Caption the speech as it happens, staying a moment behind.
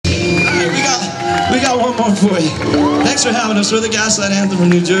more for you. Thanks for having us. We're the Gaslight Anthem from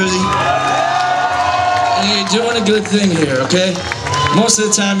New Jersey. And you're doing a good thing here, okay? Most of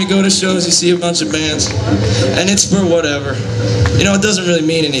the time you go to shows, you see a bunch of bands, and it's for whatever. You know, it doesn't really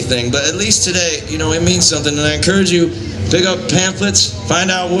mean anything, but at least today, you know, it means something. And I encourage you, pick up pamphlets, find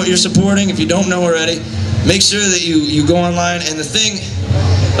out what you're supporting if you don't know already. Make sure that you go online. And the thing,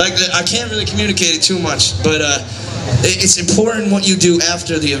 like, I can't really communicate it too much, but it's important what you do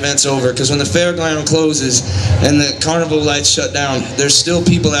after the event's over, because when the fairground closes and the carnival lights shut down, there's still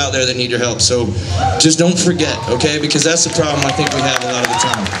people out there that need your help. So just don't forget, okay? Because that's the problem I think we have a lot of the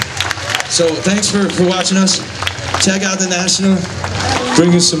time. So thanks for watching us. Check out the National.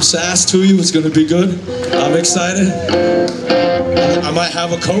 Bringing some sass to you. It's going to be good. I'm excited. I might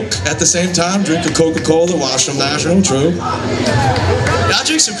have a Coke at the same time. Drink a Coca-Cola, watch some National, true. I'll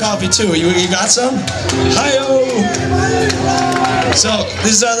drink some coffee too. You got some? Hi-yo! So,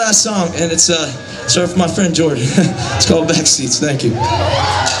 this is our last song, and it's for my friend Jordan. It's called Backseat. Thank you.